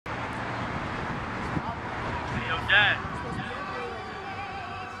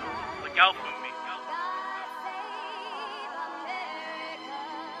out for me.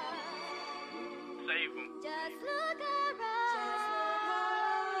 Save him. Just look around.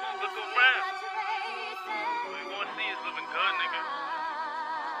 All you gonna see is living good, nigga.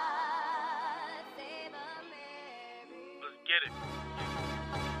 Let's get it.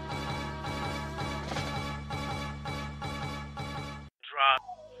 Drop.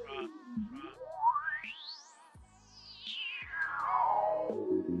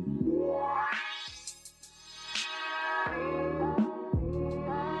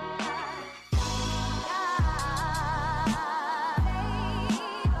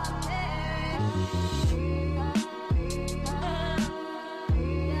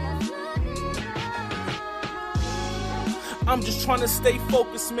 I'm just trying to stay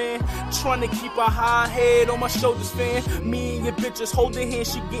focused, man. Trying to keep a high head on my shoulders, fam. Me and your bitches holding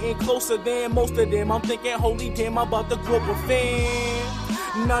hands, she getting closer than most of them. I'm thinking, holy damn, I'm about to grow a fan.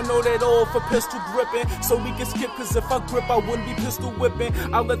 And I know that all for pistol gripping, so we can skip, cause if I grip, I wouldn't be pistol whipping.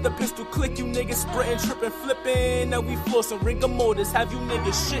 I let the pistol click, you niggas sprinting, tripping, flipping. Now we flossing rigor mortis, have you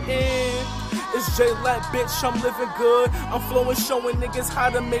niggas shitting. It's Jaelat, bitch, I'm living good. I'm flowing, showing niggas how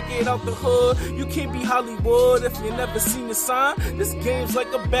to make it out the hood. You can't be Hollywood if you never seen the sign. This game's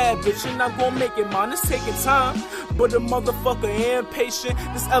like a bad bitch, and I'm gonna make it mine. It's taking time, but a motherfucker impatient.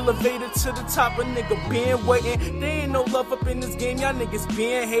 This elevator to the top, a nigga been waiting. There ain't no love up in this game, y'all niggas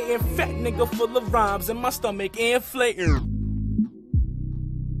been hating. Fat nigga full of rhymes, and my stomach inflating.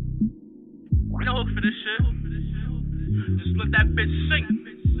 We don't hook for this shit. Just let that bitch sing.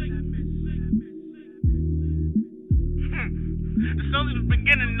 It's only the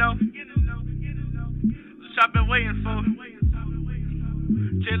beginning, though. That's what I've been waiting for.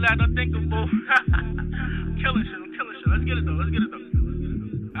 Jaelat unthinkable. I'm killing shit. Let's get it though.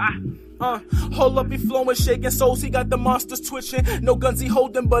 Hold up, he flowing, shaking souls, he got the monsters twitching. No guns he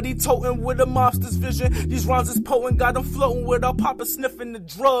holding, but he toting with a monster's vision. These rhymes is potent, got him floating without Papa sniffing the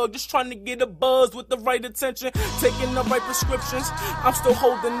drug. Just trying to get a buzz with the right attention, taking the right prescriptions. I'm still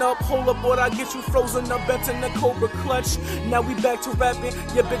holding up, hold up, boy, I get you frozen up, bent in the cobra clutch. Now we back to rapping,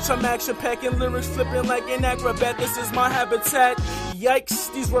 yeah bitch, I'm action packing, lyrics flipping like an acrobat, this is my habitat.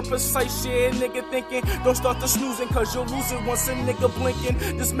 Yikes, these were precise shit, nigga thinking. Don't start the snoozing, cause you'll lose it once a nigga blinking.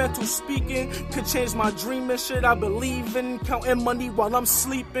 This mental speaking could change my dreaming, shit I believe in. Counting money while I'm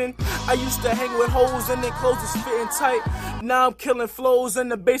sleeping. I used to hang with hoes and their clothes is fitting tight. Now I'm killing flows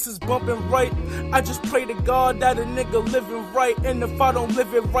and the bass is bumping right. I just pray to God that a nigga living right. And if I don't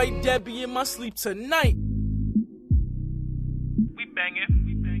live it right, that be in my sleep tonight. We banging.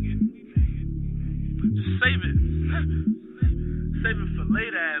 Just save it. Save it for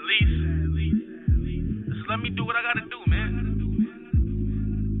later at least. Just let me do what I gotta do, man.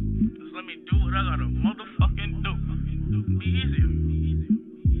 Just let me do what I gotta motherfucking do. It'll be easier.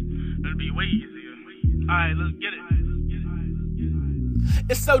 It'll be way easier. Alright, let's get it.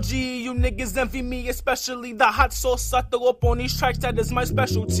 It's OG, you niggas envy me, especially the hot sauce I throw up on these tracks, that is my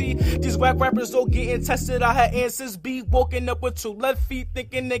specialty. These whack rappers all getting tested, I had answers be walking up with 2 left feet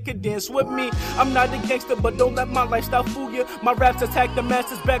thinking they could dance with me. I'm not a gangster, but don't let my lifestyle fool you. My raps attack the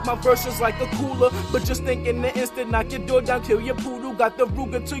masses, back my verses like a cooler. But just think in the instant, knock your door down, kill your poodle. Got the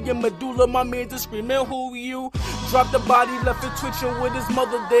Ruger to your medulla, my man just screaming, who you? Drop the body, left it twitching with his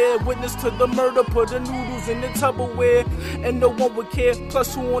mother there. Witness to the murder, put the noodles in the Tupperware. And no one would care,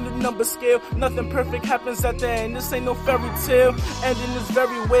 plus 2 on the number scale. Nothing perfect happens at the end, this ain't no fairy tale. Ending is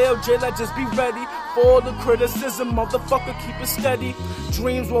very well, Jaelat, just be ready for all the criticism, motherfucker, keep it steady.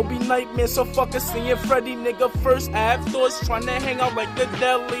 Dreams will be nightmares, so fuck it, seeing Freddy. Nigga first, I have thoughts, trying to hang out like the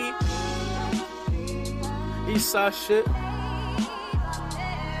deli. Eastside shit.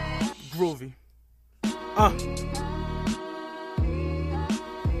 Groovy.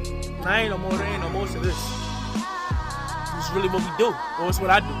 There ain't no more to this. This is really what we do, or it's what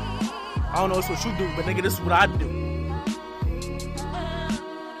I do. I don't know it's what you do, but nigga, this is what I do.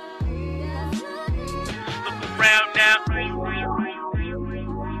 Look around now.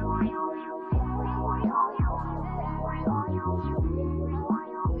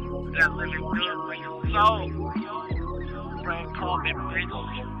 That living good for your soul. Red Carpet, bitch.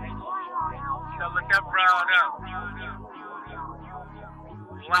 Now look that brown up.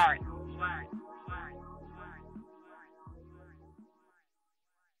 Black.